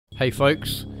Hey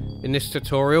folks, in this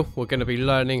tutorial we're going to be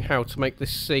learning how to make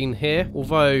this scene here.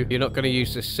 Although you're not going to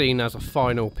use this scene as a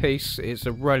final piece, it's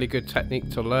a really good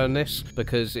technique to learn this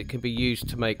because it can be used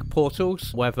to make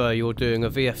portals. Whether you're doing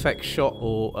a VFX shot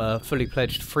or a fully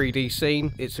pledged 3D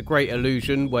scene, it's a great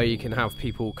illusion where you can have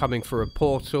people coming through a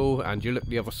portal and you look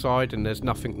the other side and there's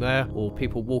nothing there, or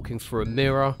people walking through a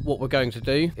mirror. What we're going to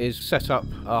do is set up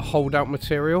a holdout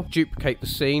material, duplicate the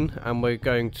scene, and we're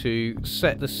going to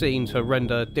set the scene to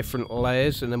render different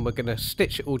layers, and then we're going to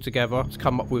stitch it all together to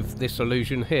come up with this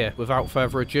illusion here. Without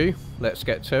further ado, let's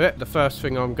get to it. The first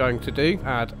thing I'm going to do,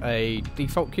 add a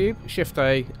default cube, Shift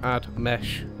A, add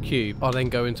mesh cube. I'll then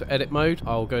go into edit mode.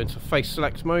 I'll go into face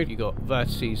select mode. You got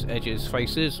vertices, edges,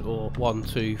 faces, or 1,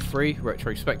 2, 3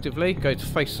 retrospectively. Go to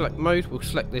face select mode. We'll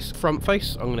select this front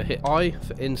face. I'm going to hit I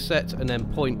for inset and then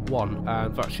 0.1,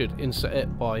 and that should inset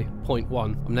it by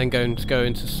 0.1. I'm then going to go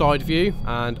into side view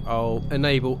and I'll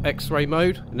enable X-ray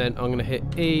mode, and then I'm going to hit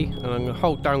E and I'm going to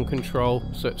hold down control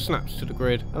so it snaps to the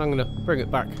grid, and I'm going to bring it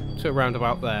back to around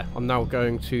about there. I'm now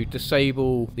going to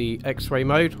disable the X-ray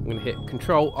mode. I'm going to hit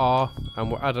Control R and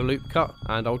we'll add a loop cut,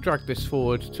 and I'll drag this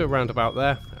forward to around about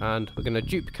there, and we're going to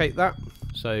duplicate that.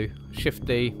 So Shift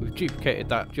D, we've duplicated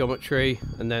that geometry,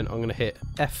 and then I'm going to hit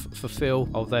F for fill.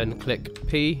 I'll then click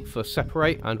P for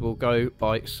separate, and we'll go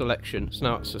by selection. So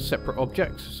now it's a separate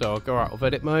object, so I'll go out of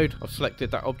edit mode. I've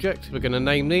selected that object. We're going to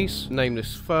name these. Name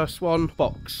this first one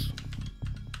box.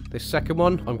 This second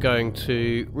one, I'm going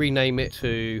to rename it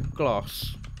to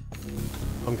glass.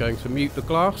 I'm going to mute the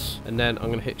glass, and then I'm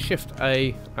going to hit Shift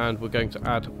A and we're going to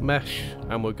add mesh,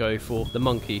 and we'll go for the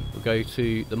monkey. We'll go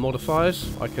to the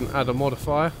modifiers. I can add a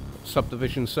modifier,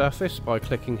 subdivision surface, by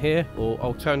clicking here, or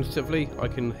alternatively I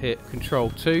can hit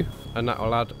Control 2 and that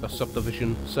will add a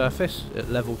subdivision surface at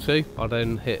level 2. I'll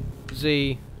then hit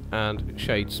Z and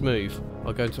shade smooth.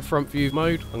 I'll go into front view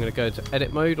mode. I'm going to go into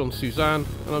edit mode on Suzanne,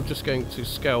 and I'm just going to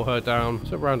scale her down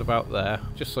to around about there,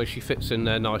 just so she fits in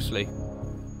there nicely.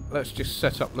 Let's just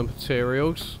set up the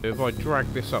materials. If I drag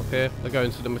this up here, I go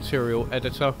into the material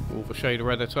editor, or the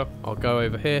shader editor. I'll go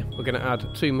over here. We're going to add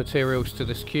 2 materials to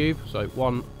this cube. So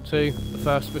 1, 2. The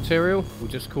first material, we'll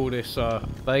just call this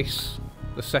base.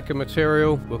 The second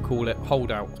material, we'll call it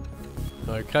holdout.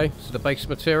 Okay, so the base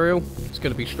material, it's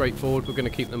going to be straightforward. We're going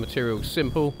to keep the material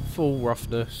simple, full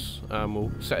roughness, and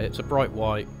we'll set it to bright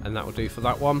white, and that will do for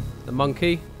that one. The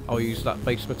monkey, I'll use that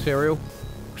base material.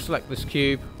 Select this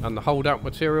cube and the holdout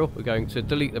material. We're going to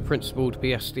delete the principled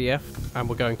BSDF, and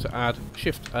we're going to add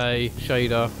Shift A,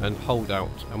 shader, and holdout,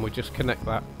 and we'll just connect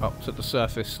that up to the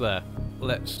surface there.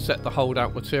 Let's set the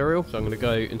holdout material. So I'm going to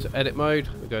go into edit mode.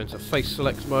 We're going to face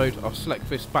select mode. I'll select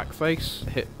this back face,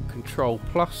 hit Control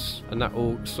plus, and that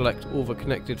will select all the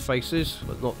connected faces,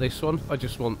 but not this one. I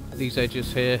just want these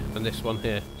edges here and this one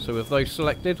here. So with those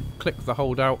selected, click the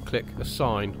holdout, click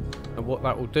assign. And what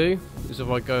that will do is, if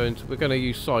I go into, we're going to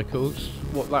use cycles,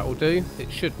 what that will do, it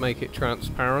should make it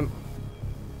transparent.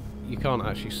 You can't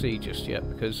actually see just yet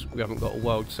because we haven't got a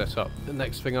world set up. The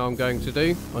next thing I'm going to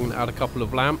do, I'm going to add a couple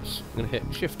of lamps. I'm going to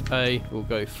hit Shift A, we'll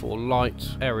go for light,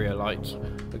 area light.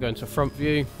 We're going to front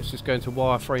view. This is going to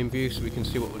wireframe view so we can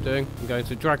see what we're doing. I'm going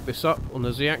to drag this up on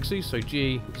the Z axis, so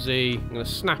G, Z. I'm going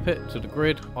to snap it to the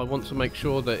grid. I want to make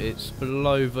sure that it's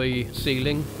below the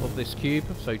ceiling of this cube,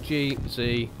 so G,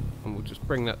 Z, and we'll just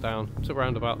bring that down to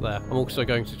around about there. I'm also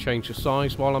going to change the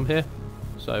size while I'm here.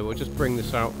 So we'll just bring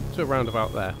this out to around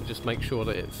about there. Just make sure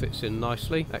that it fits in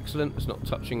nicely. Excellent, it's not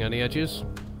touching any edges.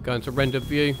 Go into render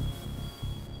view,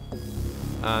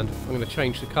 and I'm going to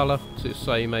change the colour to,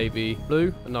 say, maybe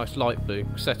blue, a nice light blue.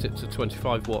 Set it to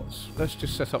 25 watts. Let's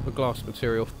just set up the glass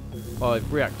material. I've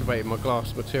reactivated my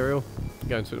glass material.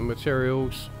 Go into the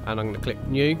materials, and I'm going to click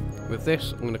new. With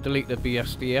this, I'm going to delete the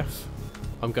BSDF.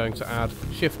 I'm going to add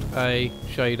Shift A,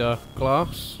 shader,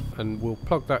 glass, and we'll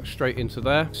plug that straight into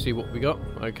there. See what we got.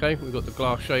 Okay, we've got the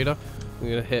glass shader. I'm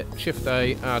going to hit Shift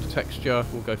A, add texture.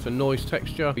 We'll go for noise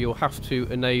texture. You'll have to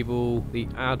enable the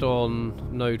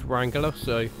add-on node wrangler.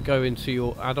 So go into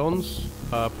your add-ons,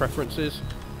 preferences,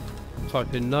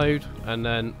 type in node, and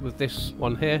then with this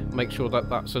one here, make sure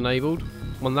that that's enabled.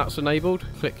 When that's enabled,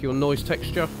 click your noise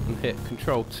texture and hit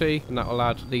Control T, and that will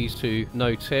add these 2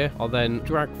 nodes here. I'll then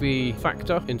drag the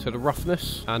factor into the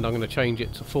roughness, and I'm going to change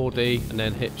it to 4D, and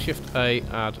then hit Shift A,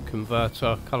 add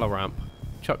converter color ramp.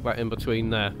 Chuck that in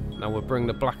between there. Now we'll bring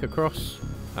the black across,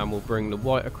 and we'll bring the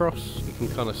white across. You can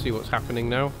kind of see what's happening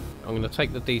now. I'm going to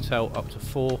take the detail up to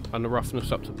 4 and the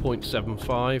roughness up to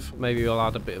 0.75. Maybe I'll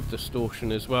add a bit of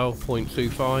distortion as well,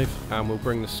 0.25, and we'll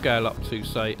bring the scale up to,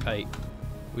 say, 8.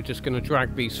 We're just going to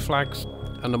drag these flags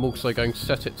and I'm also going to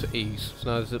set it to ease. So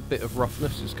now there's a bit of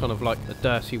roughness, it's kind of like a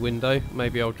dirty window.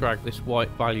 Maybe I'll drag this white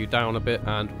value down a bit,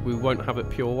 and we won't have it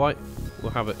pure white.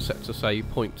 We'll have it set to say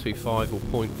 0.25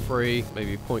 or 0.3,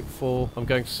 maybe 0.4. I'm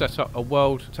going to set up a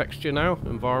world texture now,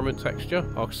 environment texture.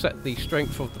 I'll set the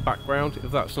strength of the background.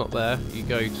 If that's not there, you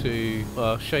go to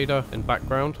shader and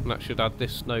background, and that should add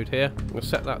this node here. I'm going to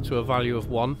set that to a value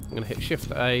of 1. I'm going to hit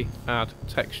Shift A, add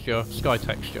texture, sky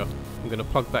texture. I'm going to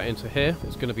plug that into here.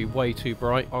 It's going to be way too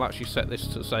bright. I'll actually set this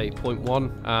to say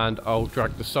 0.1, and I'll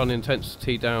drag the sun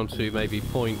intensity down to maybe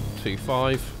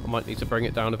 0.25. I might need to bring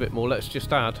it down a bit more. Let's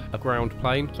just add a ground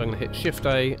plane. So I'm going to hit Shift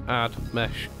A, add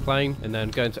mesh plane, and then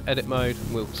go into edit mode,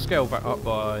 and we'll scale that up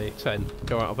by 10.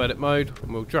 Go out of edit mode,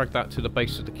 and we'll drag that to the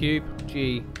base of the cube.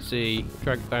 G, Z,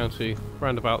 drag it down to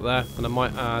round about there, and I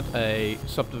might add a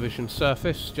subdivision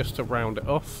surface just to round it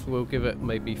off. We'll give it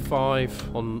maybe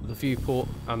 5 on the viewport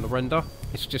and the render.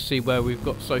 Let's just see where we've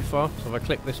got so far. So if I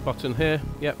click this button here,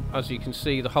 yep, as you can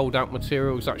see, the holdout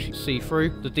material is actually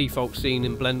see-through. The default scene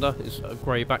in Blender is a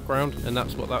grey background, and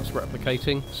that's what that's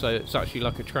replicating. So it's actually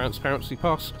like a transparency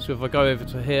pass. So if I go over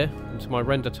to here, into my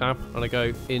render tab, and I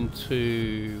go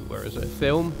into, where is it,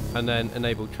 film, and then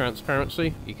enable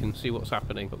transparency, you can see what's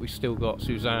happening. But we've still got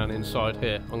Suzanne inside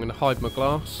here. I'm going to hide my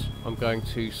glass. I'm going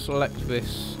to select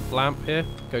this lamp here,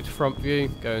 go to front view,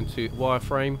 go into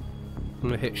wireframe. I'm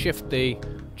going to hit Shift D,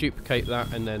 duplicate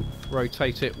that, and then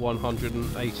rotate it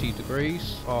 180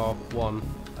 degrees,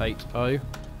 R180.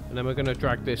 And then we're going to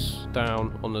drag this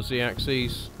down on the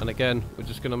Z-axis, and again we're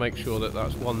just going to make sure that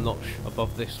that's 1 notch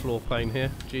above this floor plane here.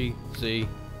 G, Z,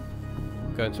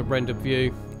 go into render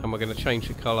view, and we're going to change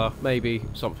the colour, maybe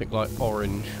something like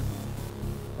orange.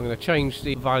 I'm going to change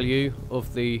the value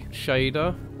of the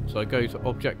shader. So I go to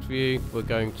object view, we're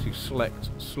going to select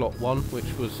slot 1,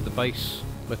 which was the base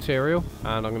material,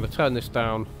 and I'm going to turn this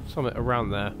down something around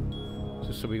there,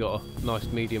 just so we got a nice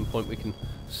medium point. We can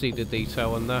see the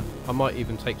detail in there. I might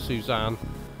even take Suzanne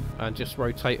and just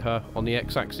rotate her on the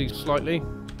x-axis slightly,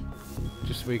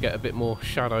 just so we get a bit more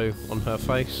shadow on her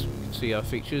face. You can see her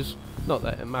features. Not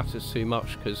that it matters too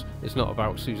much, because it's not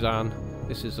about Suzanne,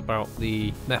 this is about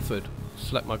the method.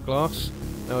 Select my glass.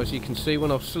 Now as you can see,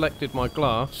 when I've selected my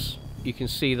glass, you can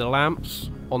see the lamps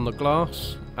on the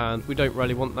glass, and we don't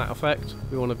really want that effect.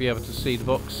 We want to be able to see the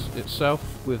box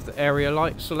itself. With the area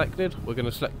light selected, we're going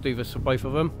to do this for both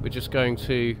of them. We're just going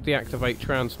to deactivate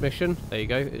transmission. There you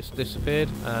go, it's disappeared.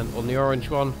 And on the orange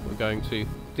one, we're going to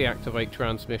deactivate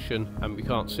transmission, and we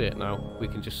can't see it now. We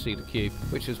can just see the cube,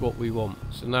 which is what we want.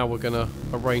 So now we're going to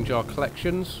arrange our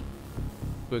collections.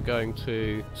 We're going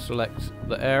to select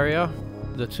the area,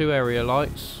 the 2 area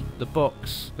lights, the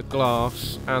box, the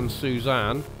glass, and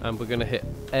Suzanne, and we're going to hit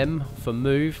M for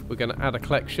move. We're going to add a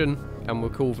collection, and we'll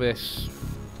call this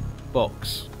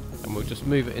box, and we'll just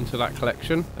move it into that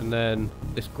collection. And then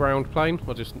this ground plane,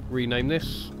 I'll just rename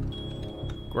this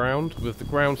ground. With the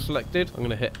ground selected, I'm going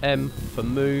to hit M for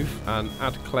move and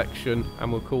add collection,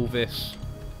 and we'll call this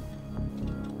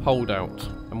holdout,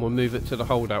 and we'll move it to the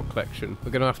holdout collection.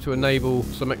 We're going to have to enable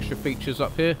some extra features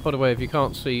up here. By the way, if you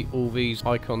can't see all these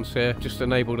icons here, just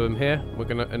enable them here. We're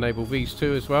going to enable these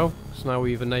 2 as well. So now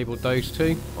we've enabled those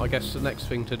 2. I guess the next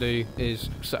thing to do is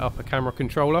set up a camera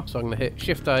controller. So I'm going to hit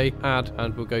Shift A, add,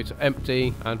 and we'll go to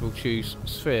empty, and we'll choose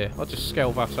sphere. I'll just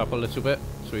scale that up a little bit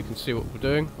so we can see what we're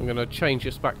doing. I'm going to change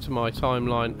this back to my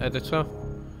timeline editor.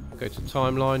 Go to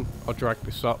timeline, I'll drag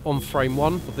this up on frame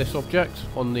 1 of this object.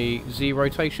 On the Z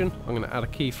rotation, I'm going to add a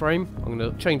keyframe. I'm going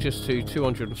to change this to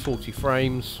 240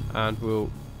 frames, and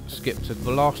we'll skip to the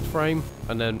last frame,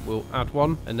 and then we'll add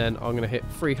 1, and then I'm going to hit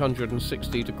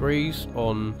 360 degrees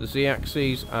on the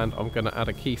Z-axis, and I'm going to add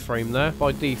a keyframe there.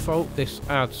 By default, this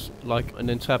adds like an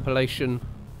interpolation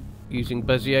using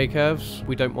Bezier curves.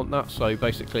 We don't want that, so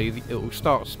basically it will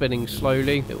start spinning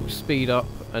slowly, it will speed up,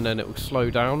 and then it will slow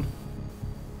down.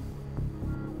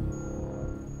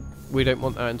 We don't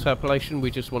want that interpolation,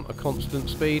 we just want a constant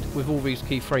speed. With all these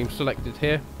keyframes selected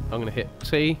here, I'm going to hit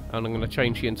T, and I'm going to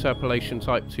change the interpolation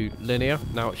type to linear.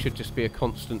 Now it should just be a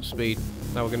constant speed.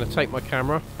 Now we're going to take my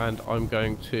camera, and I'm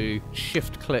going to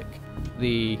shift click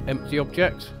the empty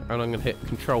object, and I'm going to hit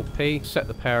Control P, set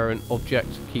the parent object,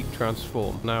 keep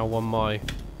transform. Now when my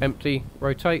empty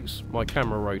rotates, my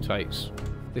camera rotates.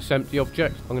 This empty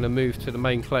object, I'm going to move to the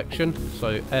main collection,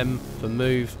 so M for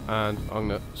move, and I'm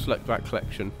going to select that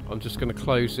collection. I'm just going to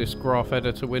close this graph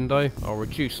editor window. I'll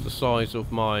reduce the size of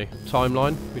my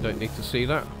timeline, we don't need to see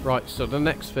that. Right, so the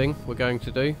next thing we're going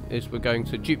to do is we're going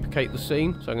to duplicate the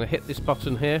scene. So I'm going to hit this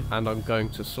button here, and I'm going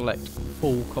to select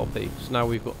full copy. So now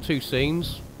we've got 2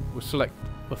 scenes. We'll select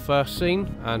the first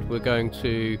scene, and we're going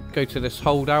to go to this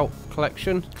holdout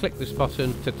collection, click this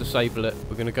button to disable it.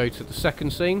 We're going to go to the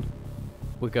second scene.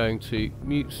 We're going to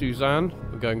mute Suzanne.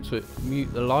 We're going to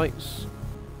mute the lights.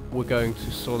 We're going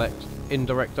to select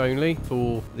indirect only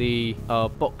for the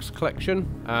box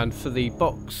collection, and for the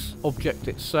box object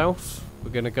itself,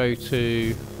 we're going to go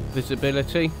to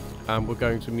visibility, and we're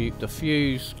going to mute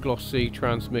diffuse, glossy,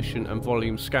 transmission and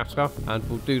volume scatter, and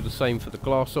we'll do the same for the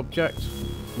glass object.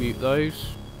 Mute those.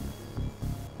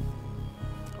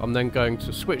 I'm then going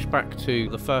to switch back to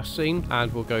the first scene,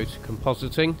 and we'll go to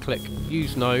compositing, click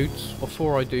use nodes.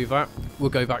 Before I do that,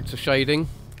 we'll go back to shading,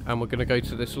 and we're going to go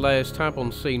to this layers tab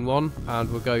on scene 1,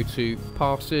 and we'll go to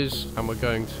passes, and we're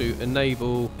going to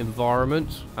enable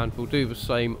environment, and we'll do the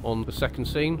same on the second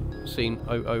scene, scene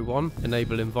 001,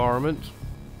 enable environment.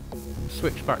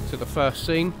 Switch back to the first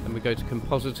scene, and we go to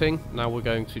compositing. Now we're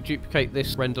going to duplicate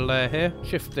this render layer here,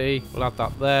 Shift D, we'll add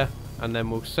that there, and then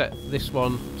we'll set this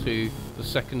one to the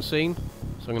second scene.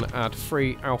 So I'm going to add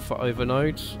 3 alpha over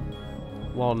nodes,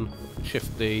 1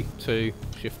 Shift D, 2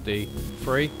 Shift D,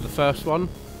 3. The first one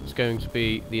is going to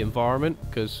be the environment,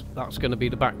 because that's going to be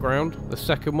the background. The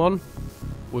second one,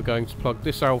 we're going to plug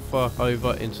this alpha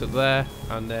over into there,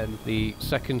 and then the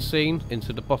second scene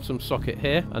into the bottom socket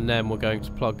here, and then we're going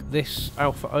to plug this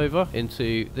alpha over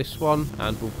into this one,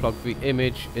 and we'll plug the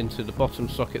image into the bottom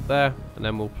socket there, and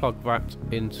then we'll plug that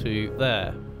into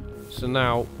there. So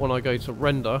now when I go to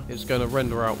render, it's going to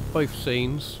render out both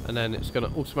scenes, and then it's going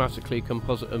to automatically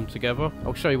composite them together.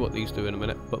 I'll show you what these do in a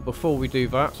minute, but before we do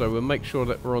that, so we'll make sure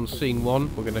that we're on scene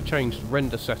 1. We're going to change the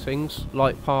render settings,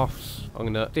 light paths.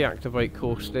 I'm going to deactivate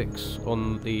caustics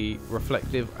on the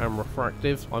reflective and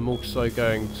refractive. I'm also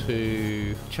going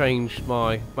to change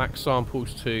my max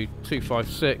samples to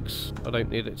 256. I don't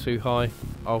need it too high.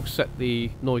 I'll set the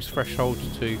noise threshold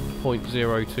to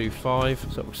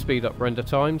 0.025, so it will speed up render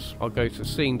times. I'll go to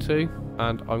scene 2,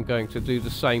 and I'm going to do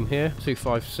the same here,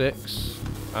 256,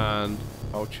 and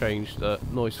I'll change the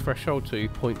noise threshold to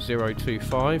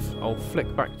 0.025. I'll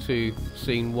flick back to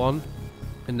scene 1,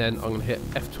 and then I'm going to hit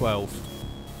F12.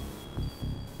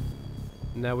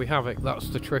 And there we have it, that's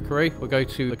the trickery. We'll go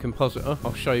to the compositor.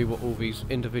 I'll show you what all these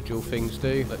individual things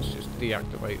do. Let's just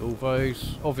deactivate all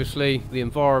those. Obviously the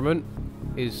environment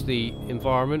is the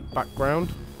environment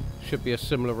background. Should be a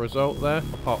similar result there,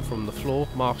 apart from the floor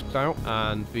masked out.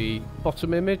 And the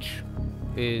bottom image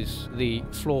is the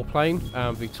floor plane,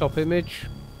 and the top image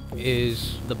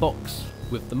is the box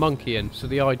with the monkey in. So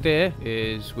the idea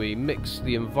is we mix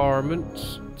the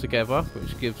environments together,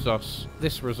 which gives us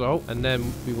this result, and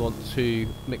then we want to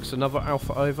mix another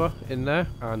alpha over in there,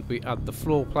 and we add the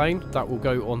floor plane that will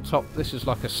go on top. This is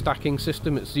like a stacking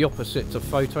system. It's the opposite to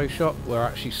Photoshop. We're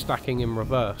actually stacking in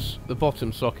reverse. The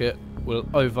bottom socket will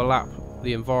overlap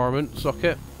the environment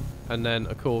socket, and then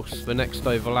of course the next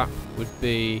overlap would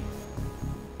be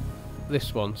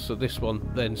this one, so this one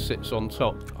then sits on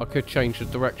top. I could change the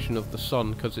direction of the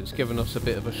sun because it's given us a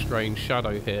bit of a strange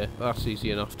shadow here. That's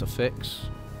easy enough to fix.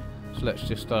 So let's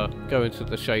just go into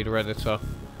the shader editor.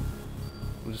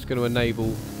 I'm just going to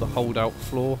enable the holdout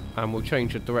floor, and we'll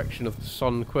change the direction of the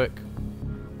sun quick.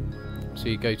 So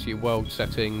you go to your world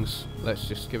settings, let's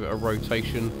just give it a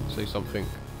rotation, so something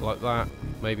like that.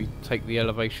 Maybe take the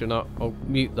elevation up. I'll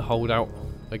mute the holdout.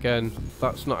 Again,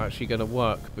 that's not actually going to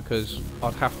work because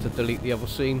I'd have to delete the other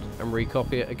scene and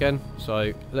recopy it again.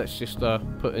 So let's just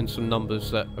put in some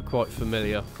numbers that are quite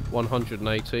familiar.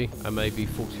 180 and maybe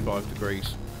 45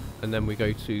 degrees. And then we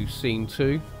go to scene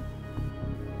 2.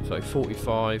 So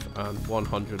 45 and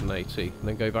 180. And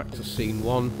then go back to scene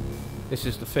 1. This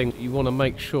is the thing, you want to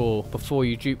make sure before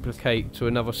you duplicate to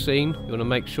another scene, you want to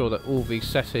make sure that all these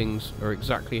settings are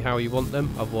exactly how you want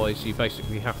them. Otherwise you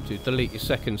basically have to delete your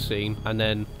second scene and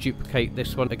then duplicate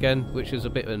this one again, which is a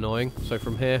bit annoying. So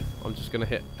from here, I'm just going to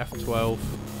hit F12.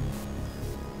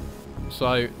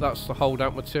 So that's the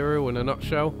holdout material in a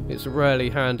nutshell. It's a really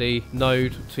handy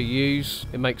node to use.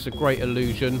 It makes a great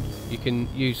illusion. You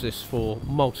can use this for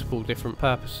multiple different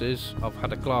purposes. I've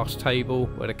had a glass table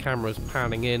where the camera's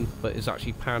panning in, but is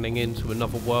actually panning into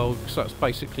another world. So that's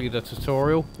basically the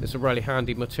tutorial. It's a really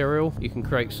handy material. You can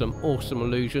create some awesome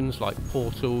illusions like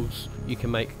portals. You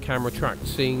can make camera tracked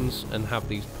scenes and have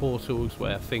these portals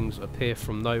where things appear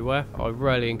from nowhere. I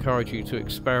really encourage you to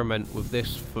experiment with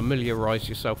this, familiarise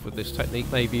yourself with this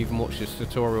technique, maybe even watch this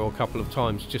tutorial a couple of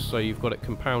times just so you've got it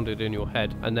compounded in your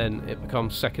head and then it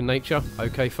becomes second nature.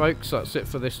 Okay folks, that's it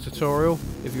for this tutorial.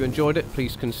 If you enjoyed it,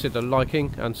 please consider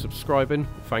liking and subscribing.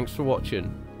 Thanks for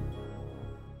watching.